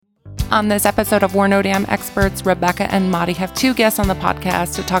On this episode of We're No Dam Experts, Rebecca and Madi have two guests on the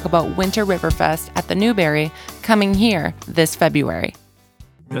podcast to talk about Winter Riverfest at the Newberry coming here this February.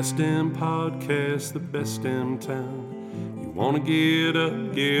 Best Damn Podcast, the best damn town. You want to get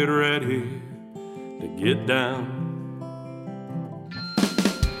up, get ready to get down.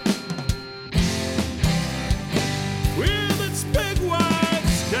 With its big wide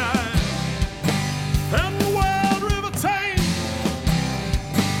sky and the wild river Tame.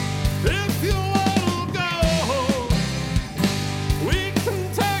 If you want to go, we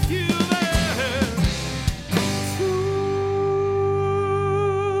can take you there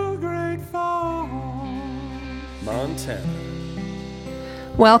to Great Falls, Montana.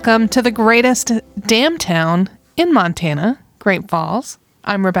 Welcome to the greatest dam town in Montana, Great Falls.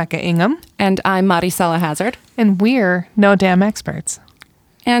 I'm Rebecca Ingham. And I'm Maricela Hazard. And we're No Dam Experts.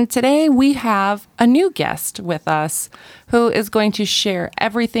 And today we have a new guest with us who is going to share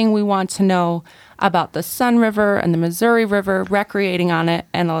everything we want to know about the Sun River and the Missouri River, recreating on it,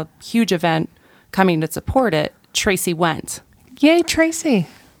 and a huge event coming to support it, Tracy Went. Yay, Tracy.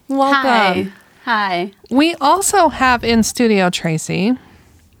 Welcome. Hi. We also have in studio Tracy.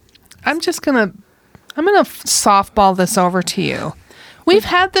 I'm gonna softball this over to you. We've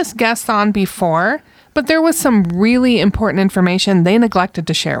had this guest on before, but there was some really important information they neglected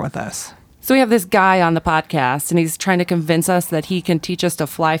to share with us. So we have this guy on the podcast, and he's trying to convince us that he can teach us to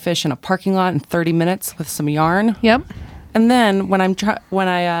fly fish in a parking lot in 30 minutes with some yarn. Yep. And then when I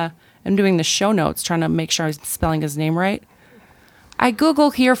am doing the show notes, trying to make sure I'm spelling his name right, I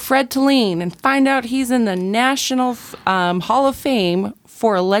Google here Fred Talene and find out he's in the National Hall of Fame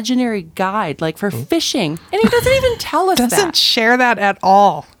for a legendary guide, like for fishing. And he doesn't even tell us Doesn't share that at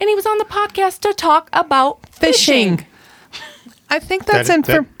all. And he was on the podcast to talk about fishing. I think that's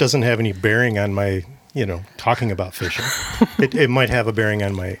that doesn't have any bearing on my, talking about fishing. It might have a bearing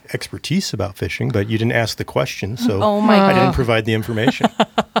on my expertise about fishing, but you didn't ask the question, so I didn't provide the information.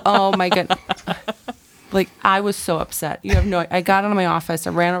 Oh my goodness. Like, I was so upset. You have no. I got out of my office. I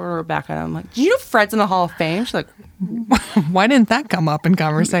ran over to Rebecca, and I'm like, "Do you know Fred's in the Hall of Fame?" She's like, why didn't that come up in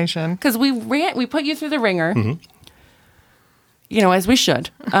conversation? Because we put you through the ringer, as we should,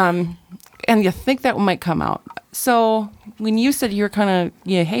 and you think that might come out. So when you said you were kind of,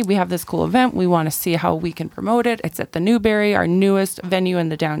 hey, we have this cool event, we want to see how we can promote it. It's at the Newberry, our newest venue in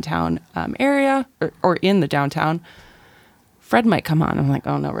the downtown area, or in the downtown. Fred might come on. I'm like,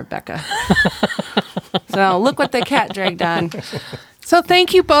 oh no, Rebecca. So look what the cat dragged on. So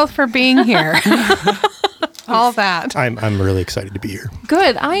thank you both for being here. All that. I'm really excited to be here.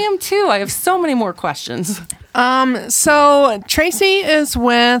 Good. I am too. I have so many more questions. So Tracy is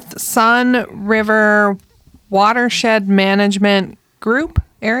with Sun River Watershed Management Group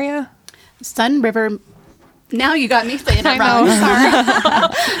area. Sun River. Now you got me saying it wrong. Sorry.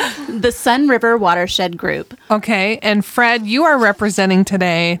 The Sun River Watershed Group. Okay. And Fred, you are representing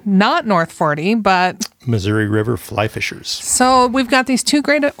today, not North 40, but Missouri River Fly Fishers. So we've got these two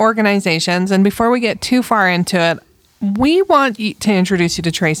great organizations. And before we get too far into it, we want to introduce you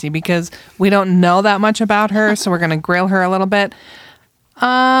to Tracy because we don't know that much about her. So we're going to grill her a little bit.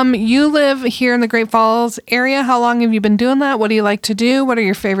 You live here in the Great Falls area. How long have you been doing that? What do you like to do? What are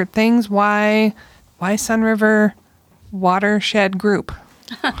your favorite things? Why Sun River Watershed Group?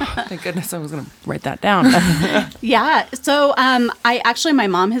 Thank goodness I was going to write that down. Yeah. So my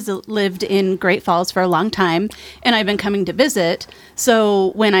mom has lived in Great Falls for a long time, and I've been coming to visit.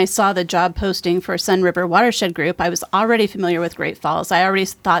 So when I saw the job posting for Sun River Watershed Group, I was already familiar with Great Falls. I already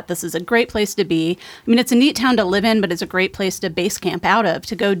thought this is a great place to be. I mean, it's a neat town to live in, but it's a great place to base camp out of,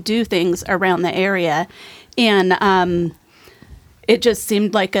 to go do things around the area. And it just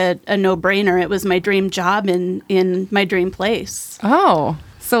seemed like a no-brainer. It was my dream job in my dream place. Oh,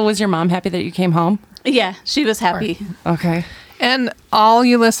 so was your mom happy that you came home? Yeah, she was happy. Okay. And all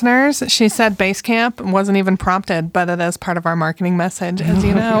you listeners, she said base camp wasn't even prompted, but it is part of our marketing message, as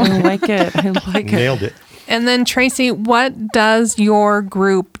you know. I like it. Nailed it. And then, Tracy, what does your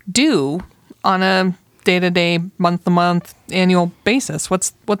group do on a day-to-day, month-to-month, annual basis?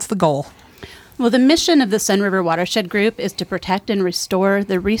 What's the goal? Well, the mission of the Sun River Watershed Group is to protect and restore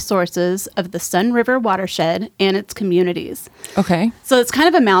the resources of the Sun River watershed and its communities. Okay. So it's kind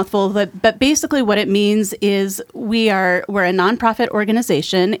of a mouthful, but basically what it means is we're a nonprofit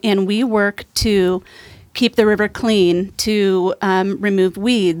organization, and we work to keep the river clean, to remove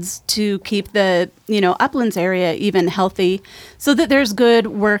weeds, to keep the uplands area even healthy, so that there's good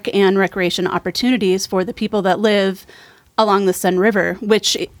work and recreation opportunities for the people that live along the Sun River,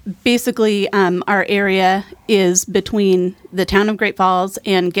 which basically our area is between the town of Great Falls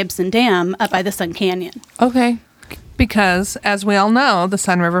and Gibson Dam up by the Sun Canyon. Okay. because, as we all know, the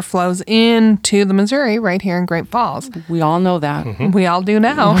Sun River flows into the Missouri right here in Great Falls. We all know that. We all do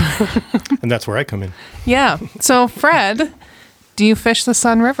now. And that's where I come in. Yeah. So, Fred, do you fish the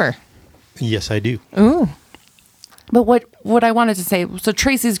Sun River? Yes, I do. Ooh. But what I wanted to say, so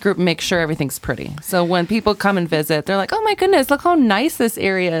Tracy's group makes sure everything's pretty. So when people come and visit, they're like, oh my goodness, look how nice this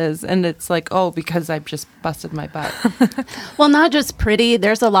area is. And it's like, oh, because I've just busted my butt. Well, not just pretty.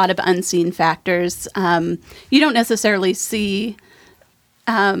 There's a lot of unseen factors. You don't necessarily see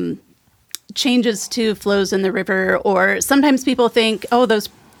changes to flows in the river, or sometimes people think, oh, those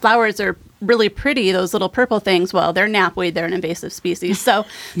flowers are really pretty, those little purple things. Well, they're knapweed, they're an invasive species. So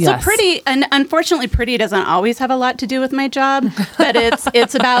Yes. pretty, and unfortunately pretty doesn't always have a lot to do with my job, but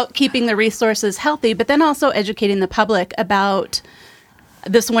it's about keeping the resources healthy, but then also educating the public about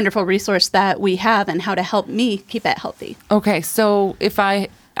this wonderful resource that we have and how to help me keep it healthy. Okay, so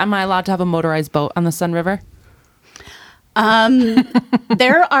am I allowed to have a motorized boat on the Sun River?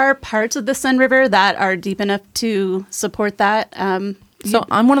 There are parts of the Sun River that are deep enough to support that. So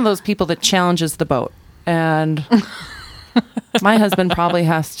I'm one of those people that challenges the boat, and my husband probably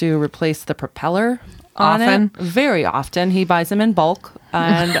has to replace the propeller on Often? it very often. He buys them in bulk,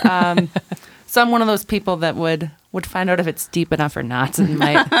 and so I'm one of those people that would find out if it's deep enough or not, and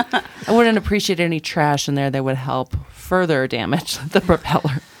I wouldn't appreciate any trash in there that would help further damage the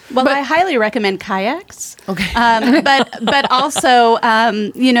propeller. Well, I highly recommend kayaks. Okay. But also,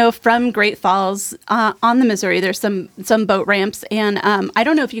 from Great Falls on the Missouri, there's some boat ramps. And I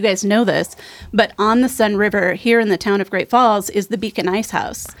don't know if you guys know this, but on the Sun River here in the town of Great Falls is the Beacon Ice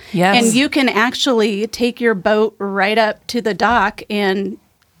House. Yes. And you can actually take your boat right up to the dock and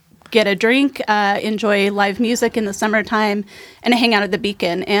get a drink, enjoy live music in the summertime, and hang out at the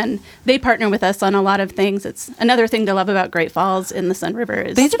Beacon. And they partner with us on a lot of things. It's another thing to love about Great Falls in the Sun River.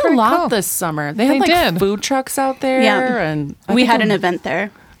 Is They did a pretty lot cool. this summer. They had They like did. food trucks out there, Yeah. and we had an event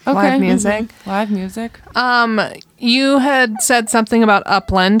there. Live music. Live music. You had said something about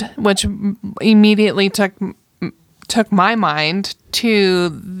upland, which immediately took my mind to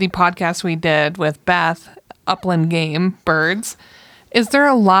the podcast we did with Beth, Upland Game Birds. Is there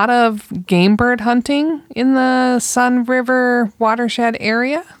a lot of game bird hunting in the Sun River watershed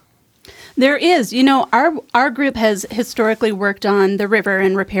area? There is. Our group has historically worked on the river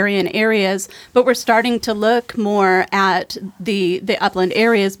and riparian areas, but we're starting to look more at the upland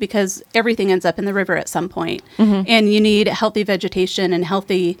areas because everything ends up in the river at some point. And you need healthy vegetation and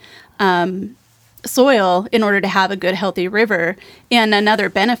healthy soil in order to have a good, healthy river. And another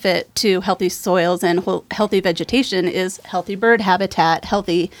benefit to healthy soils and healthy vegetation is healthy bird habitat,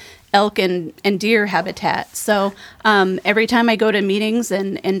 healthy elk and deer habitat. So every time I go to meetings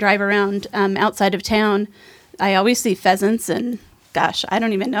and drive around outside of town, I always see pheasants and, gosh, I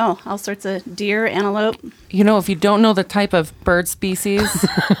don't even know, all sorts of deer, antelope. If you don't know the type of bird species,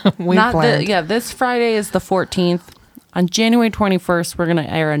 this Friday is the 14th. On January 21st, we're going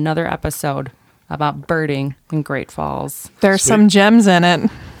to air another episode about birding in Great Falls. There's some gems in it.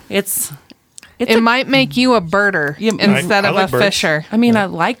 It might make you a birder instead I of like a birds. fisher. I mean, I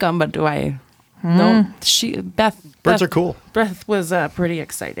like them, but do I? No. Birds are cool. Beth was pretty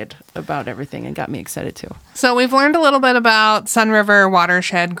excited about everything and got me excited too. So we've learned a little bit about Sun River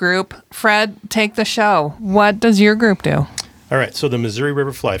Watershed Group. Fred, take the show. What does your group do? All right. So the Missouri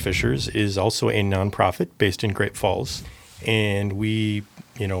River Fly Fishers is also a nonprofit based in Great Falls. And we,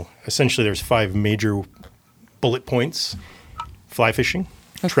 essentially there's 5 major bullet points: fly fishing,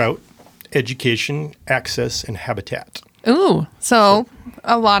 trout, education, access, and habitat. Ooh, so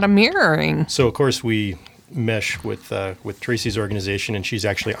a lot of mirroring. So, of course, we mesh with Tracy's organization, and she's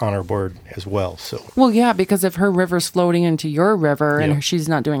actually on our board as well. So, Well, yeah, because if her river's floating into your river Yeah. and she's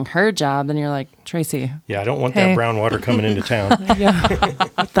not doing her job, then you're like, Tracy, yeah, I don't want Hey. that brown water coming into town.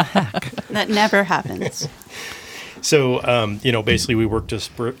 That never happens. So, basically we work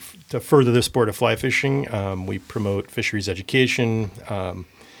to further the sport of fly fishing. We promote fisheries education.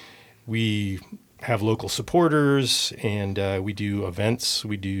 We have local supporters, and we do events.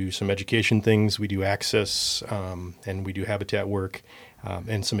 We do some education things. We do access, and we do habitat work.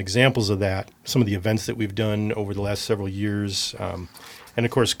 And some examples of that, some of the events that we've done over the last several years. And,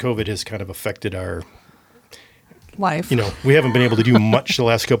 of course, COVID has kind of affected our Life. we haven't been able to do much the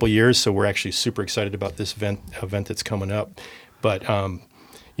last couple of years, so we're actually super excited about this event that's coming up. But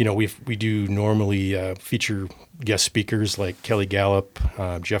we do normally feature guest speakers like Kelly Gallup,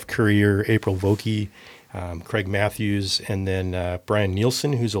 Jeff Currier, April Vokey, Craig Matthews, and then Brian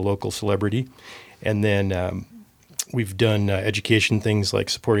Nielsen, who's a local celebrity. And then we've done education things like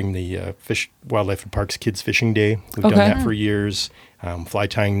supporting the Wildlife and Parks Kids Fishing Day. We've done that for years. Fly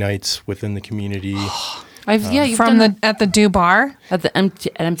tying nights within the community. You've From done at the Dew Bar. at the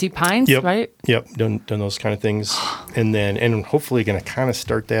empty pines, Yep. right? Yep. Done those kind of things. And hopefully going to kind of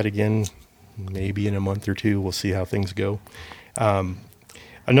start that again, maybe in a month or two. We'll see how things go.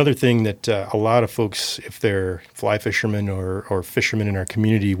 Another thing that a lot of folks, if they're fly fishermen or fishermen in our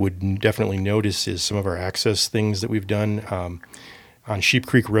community, would definitely notice is some of our access things that we've done. On Sheep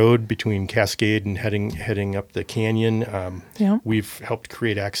Creek Road between Cascade and heading up the canyon, we've helped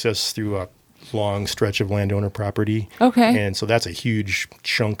create access through a long stretch of landowner property. Okay. And so that's a huge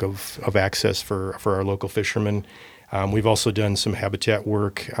chunk of access for our local fishermen. We've also done some habitat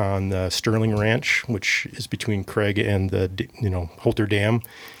work on the Sterling Ranch, which is between Craig and the Holter Dam.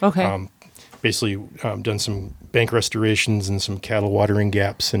 Okay. Basically done some bank restorations and some cattle watering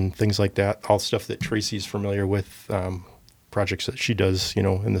gaps and things like that. All stuff that Tracy's familiar with. Projects that she does,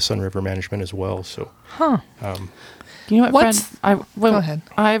 in the Sun River management as well. So, You know what, What's- Fred? Go ahead.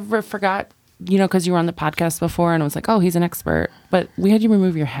 I forgot, because you were on the podcast before and I was like, oh, he's an expert. But we had you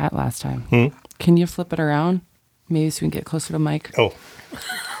remove your hat last time. Can you flip it around? Maybe so we can get closer to Mike. oh,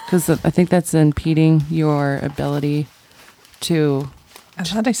 Because I think that's impeding your ability to... I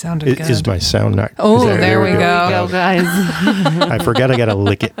thought I sounded good. is my sound not? Oh, is that- there we go. Go, guys. I forgot I got to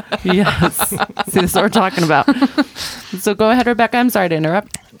lick it. Yes. See, this is what we're talking about. So go ahead, Rebecca. I'm sorry to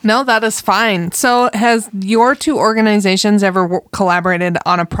interrupt. No, that is fine. So, has your two organizations ever collaborated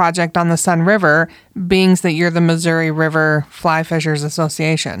on a project on the Sun River, being that you're the Missouri River Fly Fishers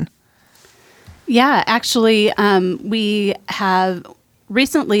Association? Yeah, actually, we have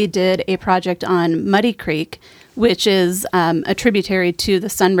recently did a project on Muddy Creek, which is a tributary to the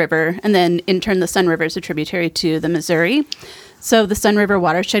Sun River, and then in turn the Sun River is a tributary to the Missouri. So the Sun River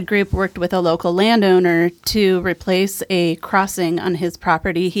Watershed Group worked with a local landowner to replace a crossing on his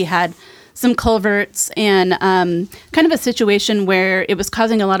property. He had some culverts and kind of a situation where it was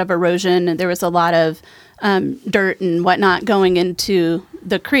causing a lot of erosion, and there was a lot of dirt and whatnot going into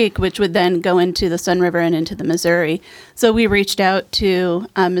the creek, which would then go into the Sun River and into the Missouri. So we reached out to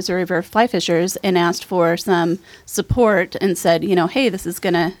Missouri River Fly Fishers and asked for some support and said, hey, this is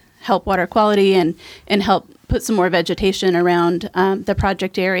going to help water quality and help put some more vegetation around the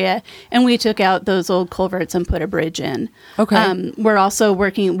project area. And we took out those old culverts and put a bridge in. Okay.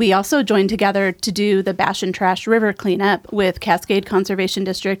 We also joined together to do the Bash and Trash River cleanup with Cascade Conservation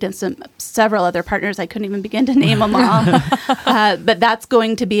District and several other partners. I couldn't even begin to name them all. But that's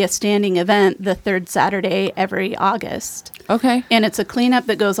going to be a standing event the third Saturday every August. Okay. And it's a cleanup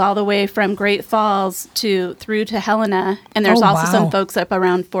that goes all the way from Great Falls through to Helena. And there's Oh, also wow. some folks up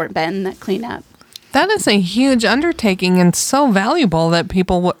around Fort Benton that clean up. That is a huge undertaking and so valuable that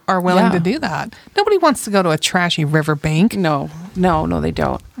people are willing Yeah. to do that. Nobody wants to go to a trashy riverbank. No, they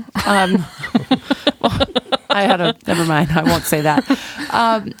don't. Never mind. I won't say that.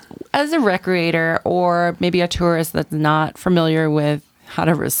 As a recreator or maybe a tourist that's not familiar with how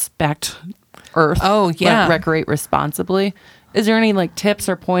to respect Earth, Oh, yeah. recreate responsibly, is there any tips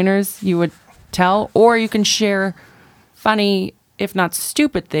or pointers you would tell, or you can share funny, if not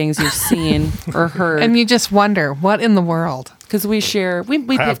stupid, things you've seen or heard? And you just wonder, what in the world? Because we share, we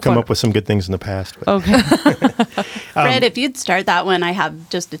I've come up with some good things in the past. But Okay. Fred, if you'd start that one, I have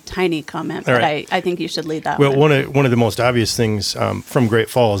just a tiny comment, All but right. I think you should lead that Well, one. one of the most obvious things from Great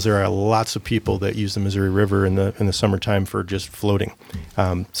Falls, there are lots of people that use the Missouri River in the summertime for just floating.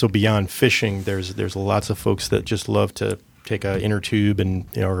 So beyond fishing, there's lots of folks that just love to take a inner tube and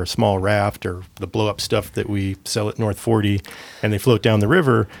or a small raft or the blow up stuff that we sell at North 40, and they float down the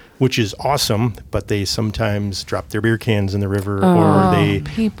river, which is awesome. But they sometimes drop their beer cans in the river, or they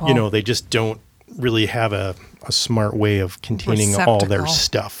people. they just don't really have a smart way of containing all their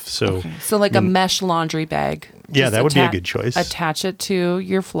Receptacle. stuff. So So a mesh laundry bag. Yeah, Just that would be a good choice. Attach it to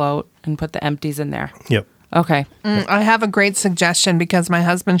your float and put the empties in there. Yep. Okay. I have a great suggestion because my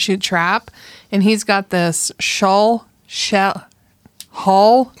husband shoots trap, and he's got this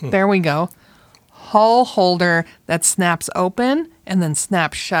hull. There we go. Hull holder that snaps open and then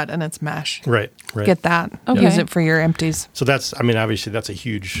snaps shut, and it's mesh. Right. Get that. Okay. Use it for your empties. So obviously that's a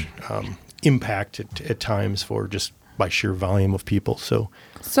huge impact at times for just by sheer volume of people. So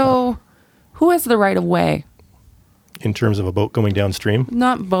Who has the right of way? in terms of a boat going downstream,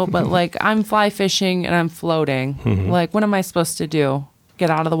 Not boat, but I'm fly fishing and I'm floating. What am I supposed to do?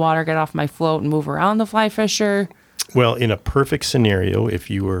 Get out of the water, get off my float, and move around the fly fisher? well, in a perfect scenario, if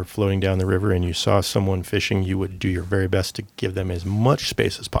you were floating down the river and you saw someone fishing, you would do your very best to give them as much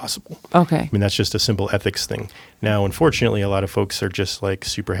space as possible. Okay. I mean, that's just a simple ethics thing. Now, unfortunately, a lot of folks are just like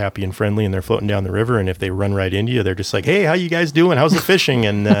super happy and friendly, and they're floating down the river. And if they run right into you, they're just like, "Hey, how you guys doing? How's the fishing?"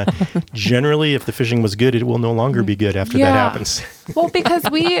 And generally, if the fishing was good, it will no longer be good after that happens. Well, because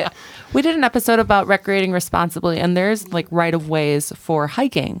we did an episode about recreating responsibly, and there's like right of ways for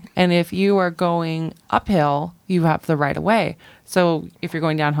hiking. And if you are going uphill, you have the right of way. So if you're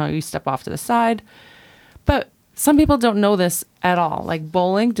going downhill, you step off to the side. But some people don't know this at all. Like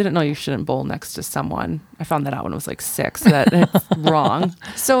bowling, didn't know you shouldn't bowl next to someone. I found that out when I was like 6, that it's wrong.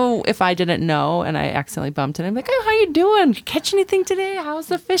 So if I didn't know and I accidentally bumped it, I'm like, "Oh, how you doing? Catch anything today? How's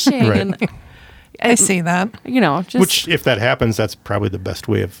the fishing?" Right. And I see that. just Which, if that happens, that's probably the best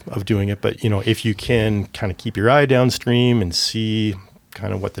way of doing it. But, if you can kind of keep your eye downstream and see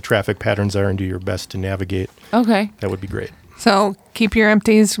kind of what the traffic patterns are and do your best to navigate, okay. that would be great. So keep your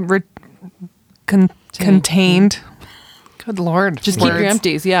empties contained. Good Lord. Just keep your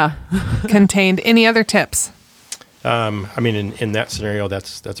empties, yeah. Contained. Any other tips? In that scenario,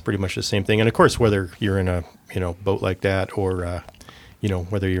 that's pretty much the same thing. And of course, whether you're in a boat like that, or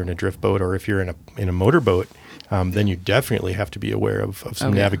whether you're in a drift boat, or if you're in a motorboat, then you definitely have to be aware of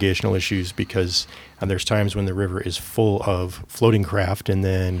some navigational issues, because there's times when the river is full of floating craft, and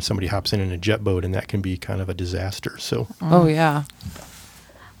then somebody hops in a jet boat, and that can be kind of a disaster. So, Oh yeah.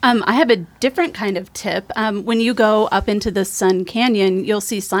 I have a different kind of tip. When you go up into the Sun Canyon, you'll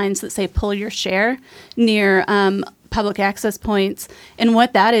see signs that say "Pull Your Share" near public access points. And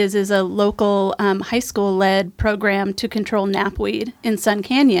what that is a local high school-led program to control knapweed in Sun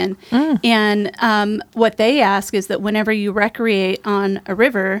Canyon. And what they ask is that whenever you recreate on a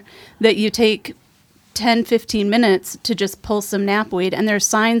river, that you take 10, 15 minutes to just pull some knapweed. And there's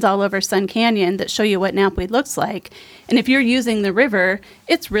signs all over Sun Canyon that show you what knapweed looks like. And if you're using the river,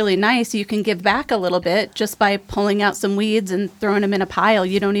 it's really nice. You can give back a little bit just by pulling out some weeds and throwing them in a pile.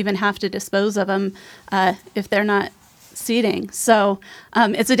 You don't even have to dispose of them if they're not seeding. So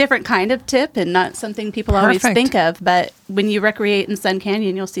it's a different kind of tip and not something people always think of. But when you recreate in Sun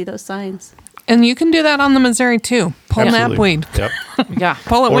Canyon, you'll see those signs. And you can do that on the Missouri too. Pull Absolutely. knapweed. Yep. Yeah.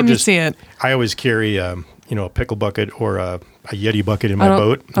 Pull it Or when you just- see it. I always carry a pickle bucket or a Yeti bucket in my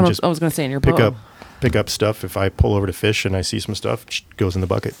boat, and just I was going to say in your pick boat. up stuff. If I pull over to fish and I see some stuff, it goes in the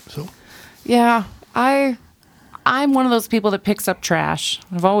bucket. So Yeah. I'm one of those people that picks up trash.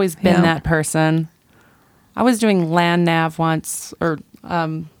 I've always been that person. I was doing land nav once, or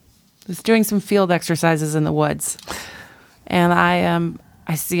was doing some field exercises in the woods, and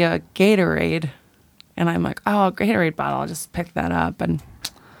I see a Gatorade, and I'm like, "Oh, a Gatorade bottle! I'll just pick that up." And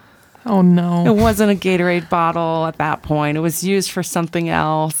Oh no. it wasn't a Gatorade bottle at that point. It was used for something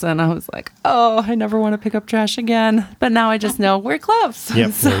else, and I was like, "Oh, I never want to pick up trash again." But now I just know we're gloves.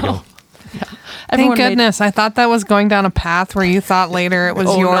 yep, there you go. Thank goodness. I thought that was going down a path where you thought later it was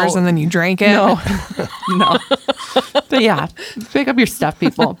Oh, yours no. and then you drank it. No, no. But yeah, pick up your stuff,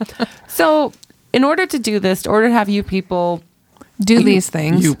 people. So, in order to do this, in order to have you people Do these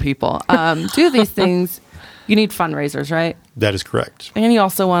things. you people do these things, you need fundraisers, right? That is correct. And you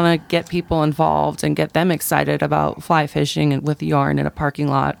also want to get people involved and get them excited about fly fishing and with yarn in a parking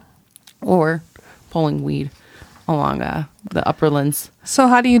lot, or pulling weed along the upperlands. So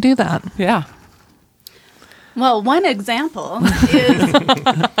how do you do that? Yeah. Well, one example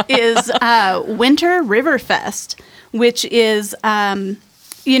is Winter River Fest, which is,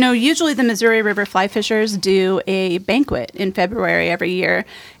 usually the Missouri River fly fishers do a banquet in February every year.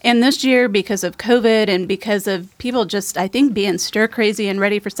 And this year, because of COVID and because of people just, I think, being stir crazy and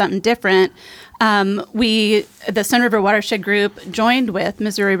ready for something different, the Sun River Watershed Group joined with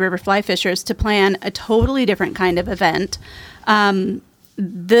Missouri River fly fishers to plan a totally different kind of event.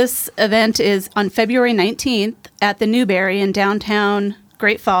 This event is on February 19th at the Newberry in downtown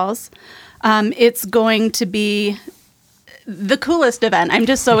Great Falls. It's going to be the coolest event. I'm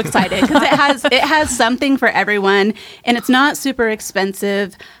just so excited because it has something for everyone, and it's not super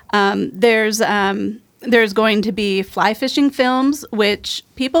expensive. There's going to be fly fishing films, which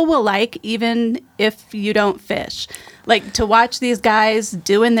people will like even if you don't fish. Like, to watch these guys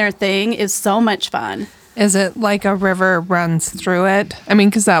doing their thing is so much fun. Is it like a river runs through it? I mean,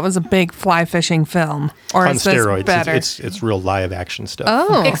 because that was a big fly fishing film. Or On is this steroids. better? It's real live action stuff.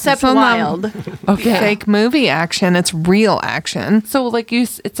 Oh, Except so not wild. Okay. Fake movie action. It's real action. So, like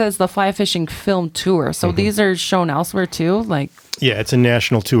it says the fly fishing film tour. So these are shown elsewhere too. Like, Yeah, it's a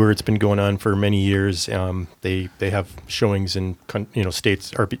national tour. It's been going on for many years. They have showings in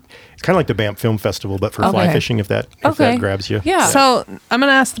states. Or it's kind of like the Banff Film Festival, but for fly Okay. fishing. If that grabs you. Yeah. So I'm going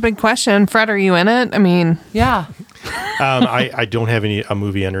to ask the big question. Fred, are you in it? I mean, yeah. I don't have a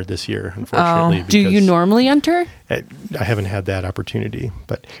movie entered this year, unfortunately. Do you because- normally enter? I haven't had that opportunity.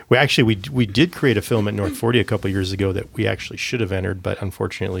 But we did create a film at North 40 a couple years ago that we actually should have entered, but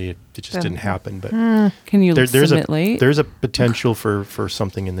unfortunately it just didn't happen. But Can you there's submit late? there's a potential for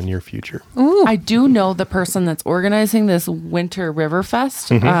something in the near future. I do know the person that's organizing this Winter River Fest.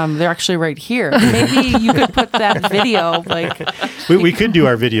 They're actually right here. Maybe you could put that video, like, We could do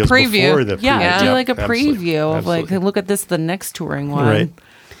our videos Preview. before the yeah, do like a absolutely. preview of like, Absolutely. look at this, the next touring one. Right.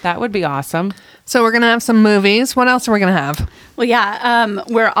 That would be awesome. So we're going to have some movies. What else are we going to have? Well, yeah,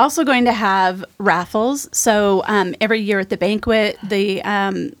 we're also going to have raffles. So every year at the banquet, the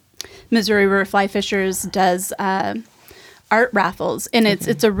Missouri River Fly Fishers does art raffles, and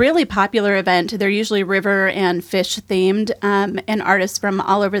it's a really popular event. They're usually river and fish themed, and artists from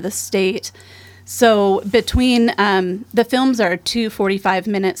all over the state. So between the films are two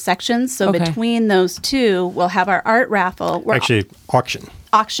 45-minute sections. So Okay. between those two, we'll have our art raffle. We're Actually, auction.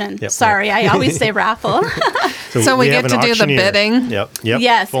 auction. Yep, Sorry, yep. I always say raffle. So we have get an to do the auctioneer. bidding? Yep.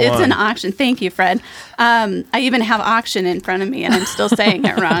 Yes, full it's on. an auction. Thank you, Fred. I even have auction in front of me, and I'm still saying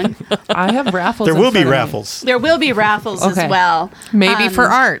it wrong. I have raffles. There in will be front of me. raffles. There will be raffles Okay. as well. Maybe for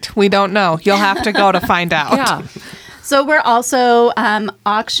art. We don't know. You'll have to go to find out. Yeah. So we're also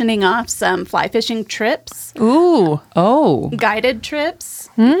auctioning off some fly fishing trips, Ooh. Oh. guided trips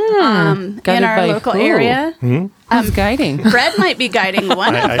Guided in our by local who? area. Who's guiding? Fred might be guiding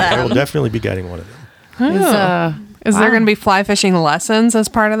one of I will them. definitely be guiding one of them. Is there going to be fly fishing lessons as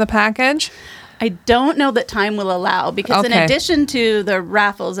part of the package? I don't know that time will allow, because in Okay. addition to the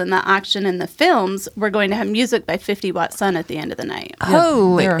raffles and the auction and the films, we're going to have music by 50 Watt Sun at the end of the night.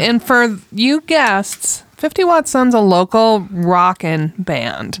 Holy. they're- And for you guests, 50 Watt Sun's a local rockin'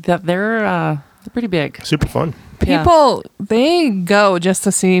 band. That they're pretty big. Super fun. Yeah. People, they go just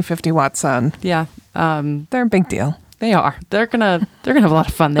to see 50 Watt Sun. Yeah. They're a big deal. They are. They're gonna have a lot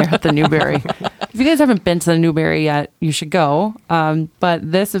of fun there at the Newberry. If you guys haven't been to the Newberry yet, you should go.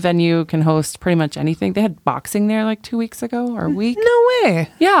 But this venue can host pretty much anything. They had boxing there like 2 weeks ago or a week. No way.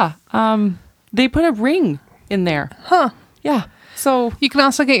 Yeah. They put a ring in there. Huh. Yeah. So You can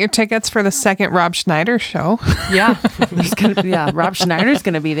also get your tickets for the second Rob Schneider show. yeah, Rob Schneider's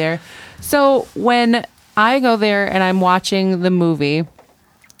gonna be there. So when I go there and I'm watching the movie,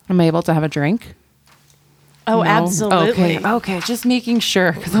 am I able to have a drink? Oh, No? absolutely. Okay. Just making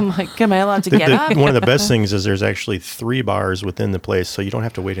sure, because I'm like, am I allowed to get up? One of the best things is there's actually 3 bars within the place, so you don't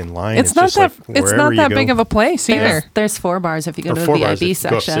have to wait in line. It's not just that like it's wherever not you that go. big of a place either. There's 4 bars if you go Or to the 4 bars VIP if you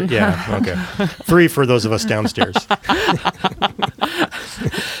go section. upstairs. Yeah, okay. 3 for those of us downstairs.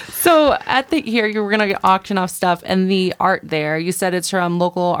 So at the here, you were gonna auction off stuff and the art there. You said it's from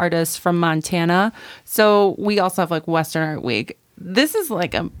local artists from Montana. So we also have like Western Art Week. This is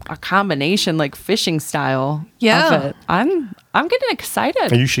like a combination, like fishing style. Yeah. Of it. I'm getting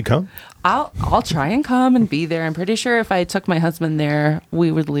excited. You should come. I'll try and come and be there. I'm pretty sure if I took my husband there,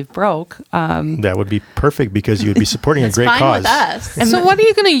 we would leave broke. That would be perfect because you would be supporting a great Fine cause. with us. So what are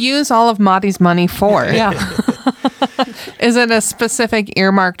you going to use all of Monty's money for? Yeah. Is it a specific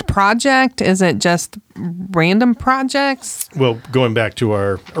earmarked project? Is it just random projects? Well, going back to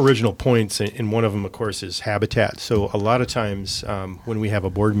our original points, and one of them, of course, is habitat. So a lot of times when we have a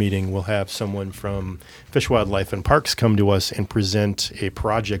board meeting, we'll have someone from Fish, Wildlife, and Parks come to us and present a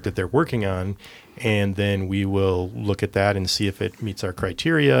project that they're working on, and then we will look at that and see if it meets our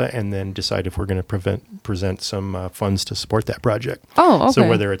criteria, and then decide if we're going to present some funds to support that project. Oh, okay. So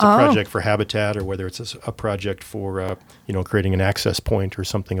whether it's a project for habitat or whether it's a project for creating an access point or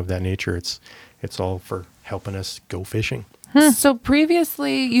something of that nature, it's all for helping us go fishing. So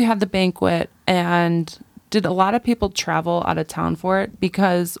previously you had the banquet, and did a lot of people travel out of town for it?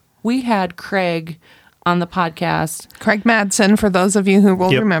 Because we had Craig on the podcast, Craig Madsen, for those of you who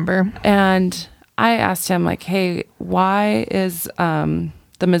will Yep. remember. and I asked him like, hey, why is the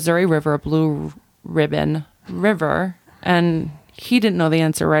Missouri River a blue ribbon river? And he didn't know the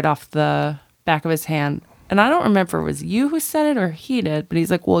answer right off the back of his hand. And I don't remember if it was you who said it or he did, but he's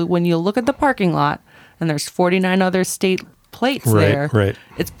like, well, when you look at the parking lot and there's 49 other state plates Right, there, right.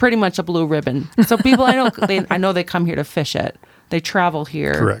 it's pretty much a blue ribbon. So people I know they come here to fish it. They travel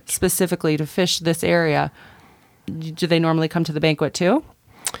here Correct. specifically to fish this area. Do they normally come to the banquet too?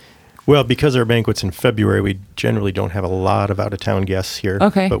 Well, because our banquet's in February, we generally don't have a lot of out-of-town guests here.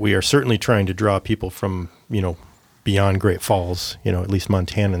 Okay. But we are certainly trying to draw people from, beyond Great Falls, at least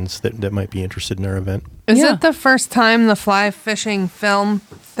Montanans that might be interested in our event. Is Yeah. it the first time the fly fishing film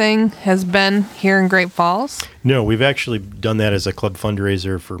thing has been here in Great Falls? No, we've actually done that as a club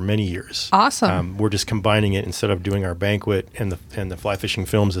fundraiser for many years. Awesome. We're just combining it instead of doing our banquet and the fly fishing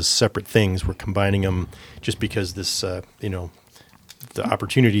films as separate things. We're combining them just because this, the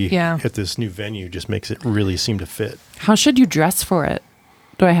opportunity Yeah. at this new venue just makes it really seem to fit. How should you dress for it?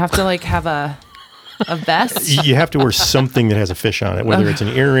 Do I have to like have a vest? You have to wear something that has a fish on it, whether it's an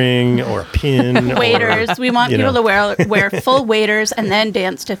earring or a pin. Waders. We want you people know. to wear full waders and then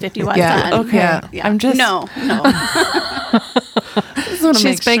dance to 50 Watt Yeah, Sun. Okay. Yeah. I'm just No. just wanna She's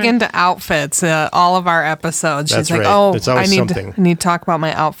make big sure. into outfits. All of our episodes. That's She's like, right. "Oh, It's always I something. need to talk about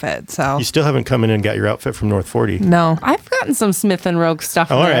my outfit." So You still haven't come in and got your outfit from North 40. no, I've gotten some Smith and Rogue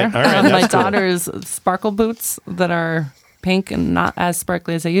stuff All there. right, all right, My that's cool. daughter's sparkle boots that are pink and not as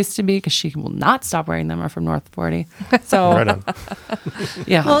sparkly as they used to be because she will not stop wearing them are from North 40. So Right on.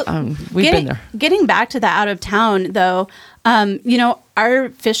 yeah, Well, we've been there. Getting back to the out of town, though, our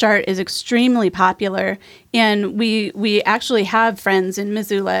fish art is extremely popular, and we actually have friends in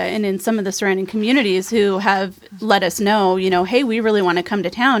Missoula and in some of the surrounding communities who have let us know, hey, we really want to come to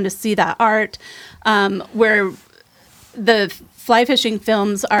town to see that art, where the fly fishing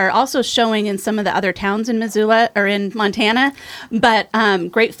films are also showing in some of the other towns in Missoula or in Montana, but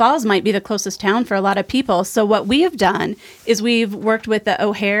Great Falls might be the closest town for a lot of people. So what we have done is we've worked with the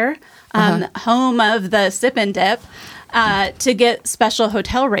O'Hare, home of the Sip and Dip, to get special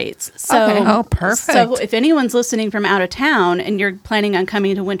hotel rates. So, Okay. Oh, perfect. So if anyone's listening from out of town and you're planning on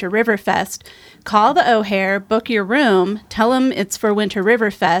coming to Winter River Fest, call the O'Hare, book your room, tell them it's for Winter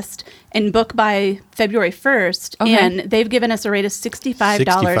River Fest, and book by February 1st. Okay. And they've given us a rate of $65 a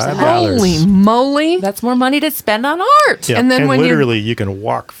 $65. night. holy moly! That's more money to spend on art. Yeah. And then when you're- literally you can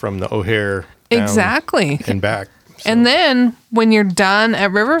walk from the O'Hare down Exactly. and back. So, And then when you're done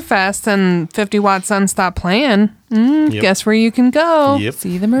at Riverfest and 50 Watt Sun stop playing, yep. guess where you can go? Yep.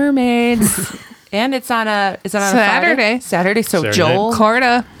 See the mermaids. And it's on a Saturday. Saturday. So Saturday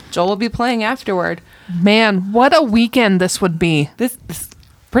Corda. Joel will be playing afterward. Man, what a weekend this would be. This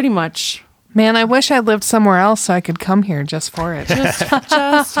pretty much Man, I wish I lived somewhere else so I could come here just for it.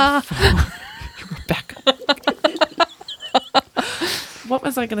 just Rebecca. What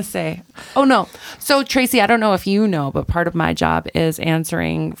was I going to say? Oh, no. So, Tracy, I don't know if you know, but part of my job is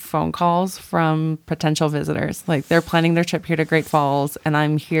answering phone calls from potential visitors. Like they're planning their trip here to Great Falls, and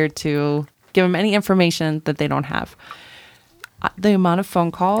I'm here to give them any information that they don't have. The amount of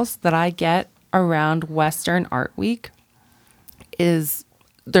phone calls that I get around Western Art Week is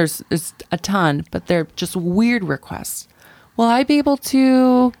there's a ton, but they're just weird requests. Will I be able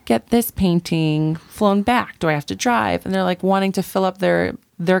to get this painting flown back? Do I have to drive? And they're like wanting to fill up their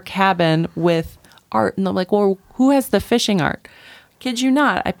cabin with art. And I'm like, well, who has the fishing art? Kid you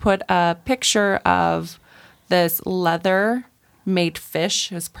not. I put a picture of this leather made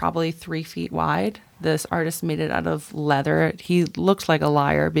fish. It's probably 3 feet wide. This artist made it out of leather. He looks like a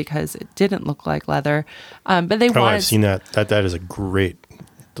liar because it didn't look like leather. But they Oh, wanted I've seen that. That is a great.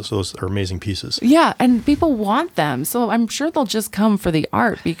 Those are amazing pieces. Yeah, and people want them. So I'm sure they'll just come for the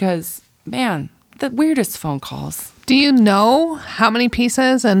art because, man, the weirdest phone calls. Do you know how many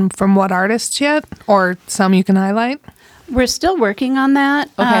pieces and from what artists yet? Or some you can highlight? We're still working on that.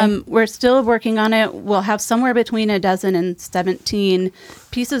 Okay. We're still working on it. We'll have somewhere between a dozen and 17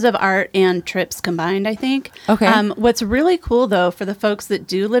 pieces of art and trips combined, I think. Okay. What's really cool, though, for the folks that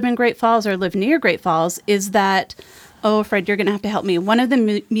do live in Great Falls or live near Great Falls is that, oh, Fred, you're going to have to help me. One of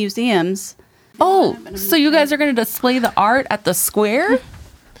the museums. Oh, so you guys are going to display the art at the square?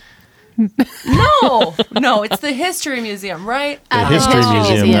 No, it's the History Museum, right? The History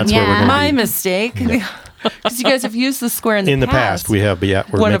Museum. That's where we're going to My be. mistake. Because you guys have used the square in the past. We have, but yeah,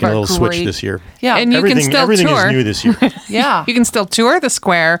 we're One of making a our little switch great- this year. Yeah, And you can still everything tour. is new this year. yeah. You can still tour the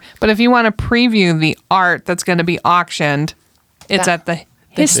square, but if you want to preview the art that's going to be auctioned, it's That- at the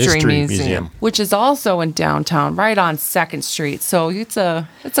History Museum. Which is also in downtown, right on 2nd Street. So it's a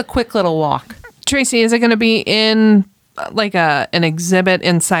quick little walk. Tracy, is it going to be in like an exhibit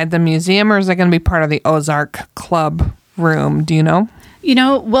inside the museum, or is it going to be part of the Ozark Club room? Do you know?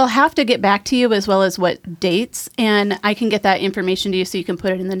 We'll have to get back to you as well as what dates, and I can get that information to you so you can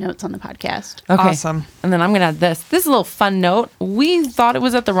put it in the notes on the podcast. Okay. Awesome. And then I'm going to add this. This is a little fun note. We thought it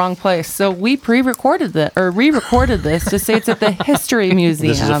was at the wrong place. So we re-recorded this to say it's at the History Museum.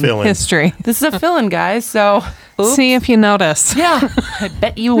 This is a fill-in. History. This is a fill-in, guys. So, oops. See if you notice. Yeah, I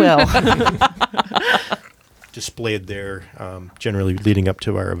bet you will. Displayed there, generally leading up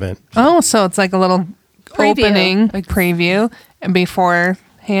to our event. Oh, so it's like a little Preview. opening preview and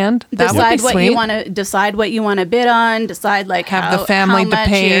beforehand. That would be Decide what sweet. you want to bid on. Decide like Have how, the family how much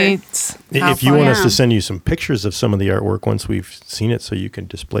debates. How If you fun. want us Yeah. to send you some pictures of some of the artwork once we've seen it, so you can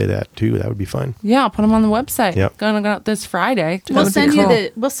display that too, that would be fun. Yeah, I'll put them on the website. Yep. Going out this Friday. We'll would be send cool.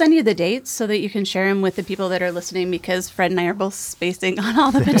 we'll send you the dates so that you can share them with the people that are listening, because Fred and I are both spacing on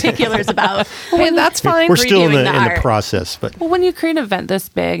all the particulars about. Hey, that's fine. We're still in reviewing the the art. process, but Well, when you create an event this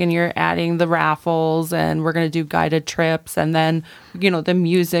big and you're adding the raffles and we're going to do guided trips and then, the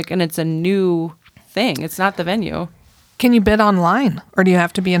music, and it's a new thing. It's not the venue. Can you bid online, or do you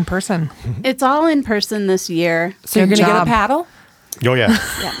have to be in person? It's all in person this year. So you're Good going to get a job. paddle? oh yeah.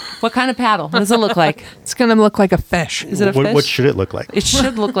 What kind of paddle? What does it look like? It's going to look like a fish. Is it a fish? What should it look like? It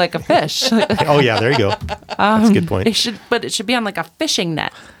should look like a fish. Oh yeah, there you go. That's a good point. But it should be on like a fishing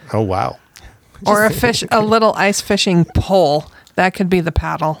net. Oh wow. Or a little ice fishing pole. That could be the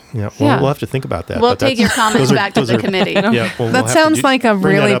paddle. Yeah, well, Yeah. we'll have to think about that. We'll but take that's- your comments those are- back to those the are- committee. Yeah, well, we'll That have to sounds like a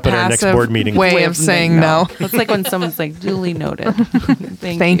bring that really up at our next passive board meeting. way of saying no. It's like when someone's like, duly noted.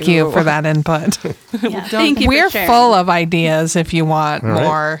 Thank you for that input. Yeah, thank you. We're for sharing. full of ideas. If you want right.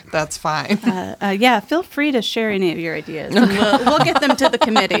 more, that's fine. Yeah, feel free to share any of your ideas, and we'll get them to the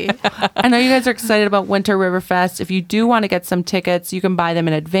committee. I know you guys are excited about Winter River Fest. If you do want to get some tickets, you can buy them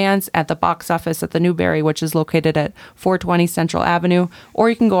in advance at the box office at the Newberry, which is located at 420 Central Avenue, or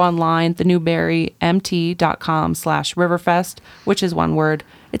you can go online, thenewberrymt.com/riverfest, which is one word.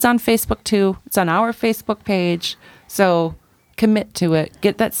 It's on Facebook too. It's on our Facebook page. So commit to it.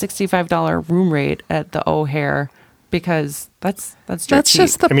 Get that $65 room rate at the O'Hare, because that's dirt That's cheap.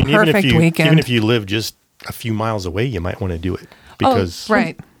 just the I mean, perfect weekend. even if you live just a few miles away, you might want to do it because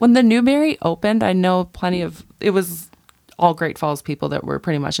right. When the Newberry opened, I know it was all Great Falls people that were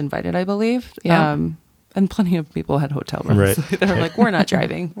pretty much invited, I believe. Yeah. And plenty of people had hotel rooms. Right. They were like, we're not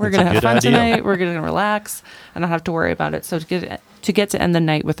driving. We're That's going a to have good fun idea. tonight. We're going to relax and not have to worry about it. So to get to end the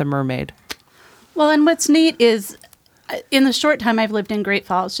night with a mermaid. Well, and what's neat is, in the short time I've lived in Great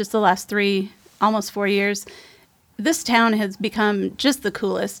Falls, just the last almost 4 years, this town has become just the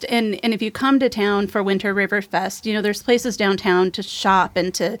coolest. And if you come to town for Winter River Fest, there's places downtown to shop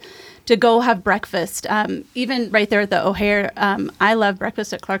and to go have breakfast. Even right there at the O'Hare, I love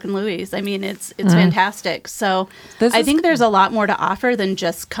breakfast at Clark and Louie's. I mean, it's fantastic. So I think there's a lot more to offer than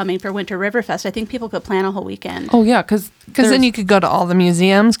just coming for Winter River Fest. I think people could plan a whole weekend. Oh, yeah, because then you could go to all the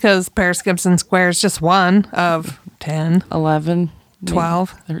museums, because Paris Gibson Square is just one of 10. 11, 12.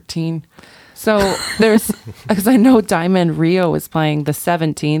 13. So there's, because I know Diamond Rio is playing the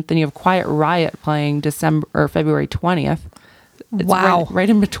 17th, and you have Quiet Riot playing February 20th. It's Wow. right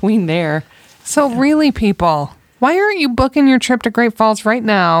in between there. So really, people, why aren't you booking your trip to Great Falls right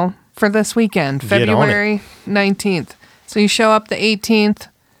now for this weekend, Get on it. February 19th? So you show up the 18th,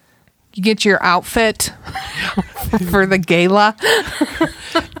 you get your outfit for the gala.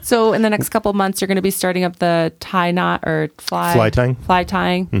 So in the next couple of months, you're going to be starting up the tie knot or fly tying. Fly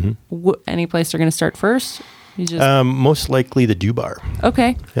tying. Mm-hmm. Any place you're going to start first? You just most likely the Do Bar.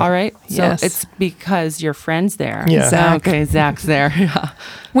 okay. Yeah. All right. So Yes. it's because your friend's there. Yeah. Zach. Okay. Zach's there. Yeah.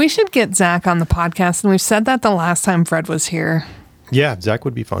 We should get Zach on the podcast, and we've said that the last time Fred was here. Yeah, Zach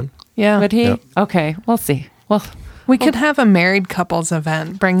would be fun. Yeah. Would he? Yeah. Okay. We'll see. Well, We could have a married couples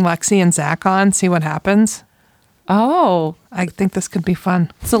event. Bring Lexi and Zach on, see what happens. oh, I think this could be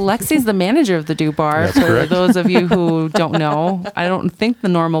fun. so Lexi's the manager of the Do Bar. That's For correct. those of you who don't know, I don't think the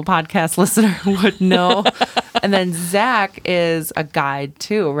normal podcast listener would know. And then Zach is a guide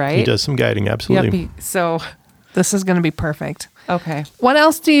too, right? He does some guiding, absolutely. Yep. So, This is going to be perfect. okay. What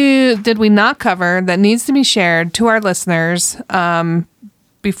else did we not cover that needs to be shared to our listeners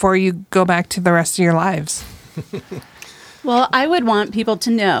before you go back to the rest of your lives? Well, I would want people to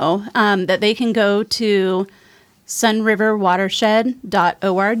know that they can go to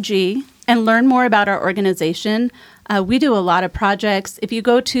sunriverwatershed.org and learn more about our organization. We do a lot of projects. If you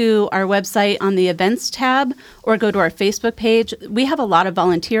go to our website on the events tab or go to our Facebook page, we have a lot of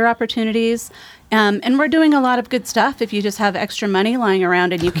volunteer opportunities. And we're doing a lot of good stuff. If you just have extra money lying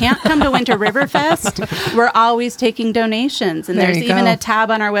around and you can't come to Winter River Fest, we're always taking donations. And There there's you even go. a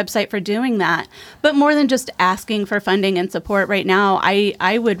tab on our website for doing that. But more than just asking for funding and support right now,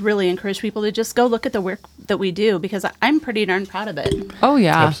 I would really encourage people to just go look at the work that we do, because I'm pretty darn proud of it. Oh,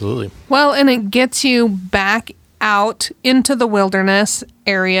 yeah. Absolutely. Well, and it gets you back out into the wilderness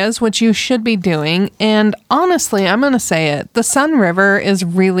areas, which you should be doing. And honestly, I'm going to say it, the Sun River is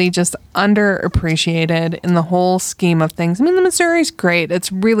really just underappreciated in the whole scheme of things. I mean, the Missouri's great.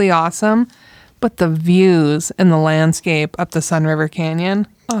 It's really awesome. But the views and the landscape up the Sun River Canyon,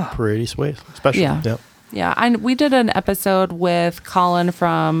 Pretty special. Yeah. Yep. Yeah. We did an episode with Colin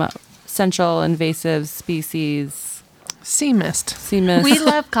from Central Invasive Species Sea Mist. Sea Mist. We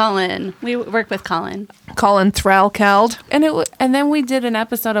love Colin. We work with Colin. Colin Threlkeld. And then we did an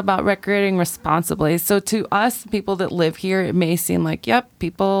episode about recreating responsibly. So to us, people that live here, it may seem like, yep,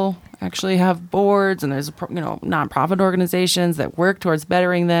 people actually have boards and there's nonprofit organizations that work towards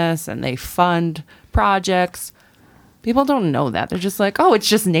bettering this and they fund projects. People don't know that. They're just like, oh, it's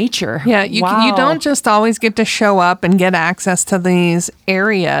just nature. Yeah, you don't just always get to show up and get access to these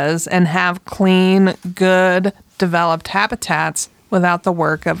areas and have clean, good, developed habitats without the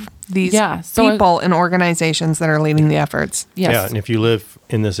work of these people and organizations that are leading the efforts. Yes. Yeah, and if you live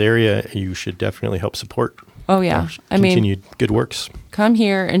in this area, you should definitely help support. Oh, yeah. Continued good works. Come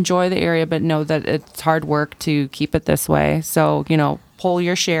here, enjoy the area, but know that it's hard work to keep it this way. So, pull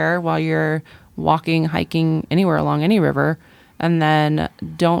your share while you're walking, hiking anywhere along any river, and then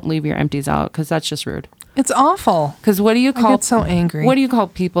don't leave your empties out because that's just rude. It's awful. Because what do you call? I get so angry. What do you call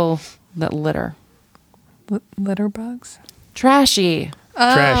people that litter? Litter bugs? Trashy.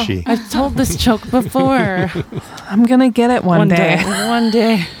 Trashy. I've told this joke before. I'm gonna get it one day. One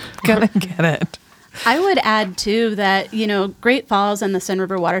day. Gonna get it. I would add, too, that, Great Falls and the Sun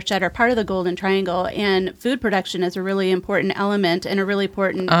River Watershed are part of the Golden Triangle, and food production is a really important element and a really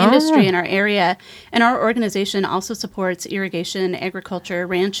important industry in our area. And our organization also supports irrigation, agriculture,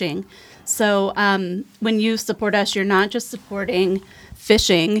 ranching. So when you support us, you're not just supporting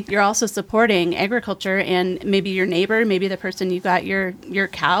fishing, you're also supporting agriculture and maybe your neighbor, maybe the person you got your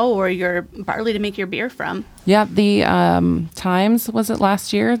cow or your barley to make your beer from. Yeah, the Times, was it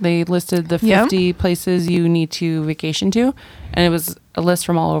last year? They listed the 50 places you need to vacation to, and it was a list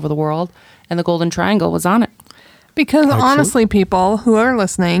from all over the world, and the Golden Triangle was on it. Because honestly, people who are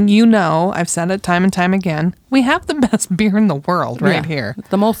listening, I've said it time and time again, we have the best beer in the world here.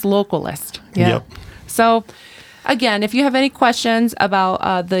 The most localist. Yeah. Yep. So, again, if you have any questions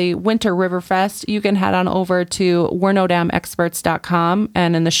about the Winter River Fest, you can head on over to WernoDamExperts.com,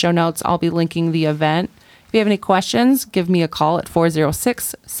 and in the show notes, I'll be linking the event. If you have any questions, give me a call at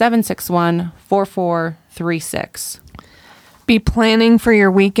 406-761-4436. Be planning for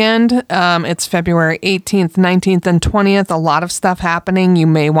your weekend. It's February 18th, 19th, and 20th. A lot of stuff happening. You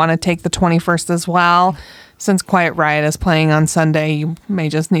may want to take the 21st as well. Since Quiet Riot is playing on Sunday, you may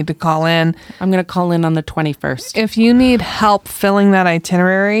just need to call in. I'm going to call in on the 21st. If you need help filling that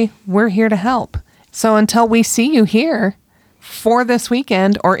itinerary, we're here to help. So until we see you here for this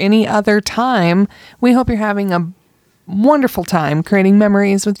weekend or any other time, we hope you're having a wonderful time creating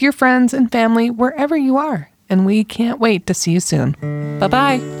memories with your friends and family wherever you are. And we can't wait to see you soon.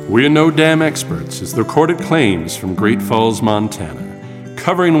 Bye-bye. We're No Dam Experts is the recorded claims from Great Falls, Montana,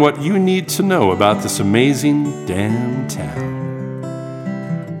 covering what you need to know about this amazing damn town.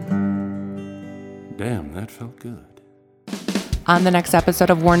 Damn, that felt good. On the next episode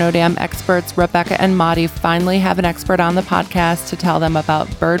of We're No Dam Experts, Rebecca and Maudie finally have an expert on the podcast to tell them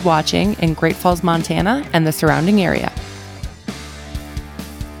about bird watching in Great Falls, Montana and the surrounding area.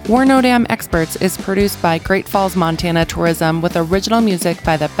 We're No Dam Experts is produced by Great Falls, Montana Tourism with original music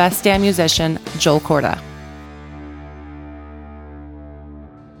by the best dam musician, Joel Corda.